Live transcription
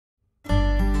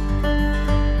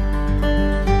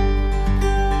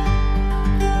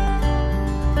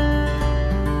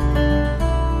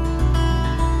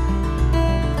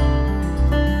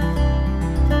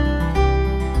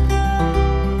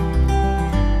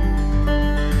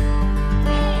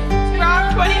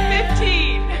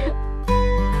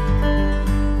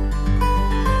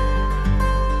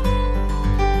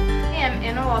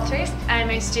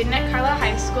student at Carlisle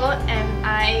High School, and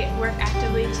I work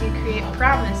actively to create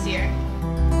prom this year.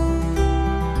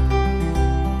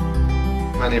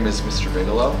 My name is Mr.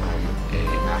 Bigelow. I'm a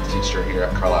math teacher here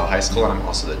at Carlisle High School, and I'm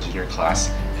also the junior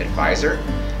class advisor.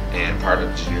 And part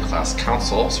of the junior class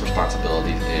council's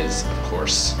responsibility is, of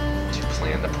course, to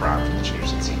plan the prom for the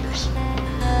juniors and seniors.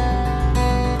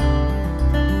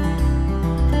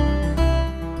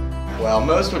 Well,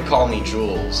 most would call me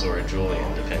Jules or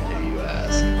Julian, depending who you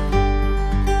ask.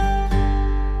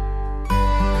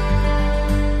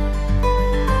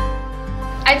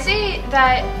 I'd say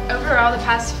that overall the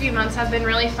past few months have been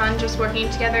really fun, just working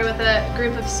together with a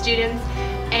group of students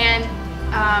and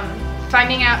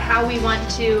finding out how we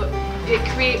want to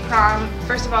create prom.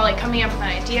 First of all, like coming up with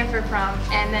an idea for prom,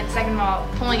 and then second of all,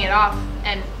 pulling it off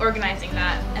and organizing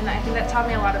that. And I think that taught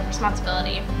me a lot of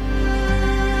responsibility.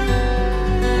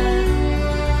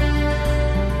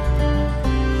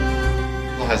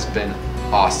 Has been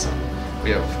awesome.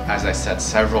 We have, as I said,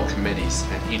 several committees,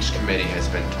 and each committee has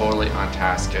been totally on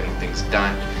task getting things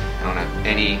done. I don't have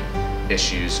any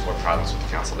issues or problems with the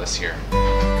council this year.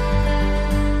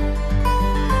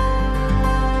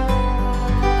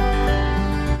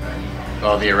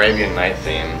 Well, the Arabian Night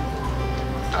theme,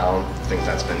 I don't think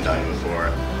that's been done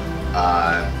before.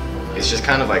 It's just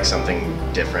kind of like something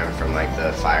different from like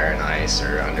the Fire and Ice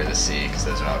or Under the Sea, because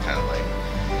those are all kind of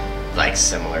like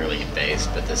similarly based,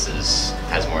 but this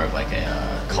has more of like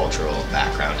a cultural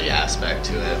backgroundy aspect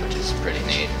to it, which is pretty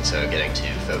neat. And so getting to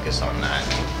focus on that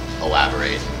and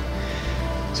elaborate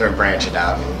and sort of branch it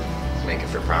out and make it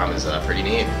for prom is pretty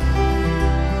neat.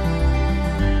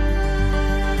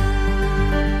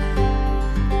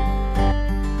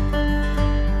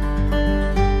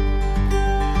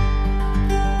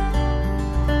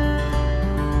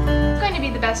 It's going to be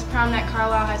the best prom that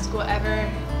Carlisle High School ever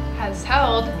has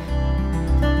held.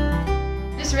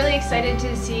 Just really excited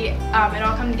to see it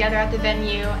all come together at the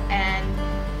venue, and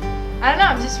I don't know,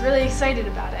 I'm just really excited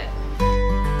about it.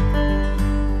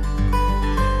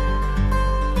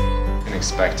 You can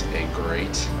expect a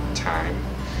great time.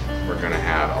 We're going to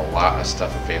have a lot of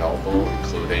stuff available,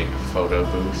 including a photo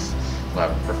booth. We'll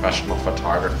have a professional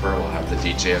photographer, we'll have the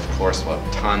DJ, of course, we'll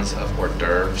have tons of hors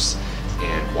d'oeuvres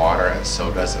and water and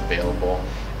sodas available,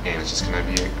 and it's just going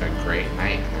to be a great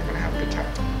night, and they're going to have a good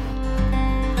time.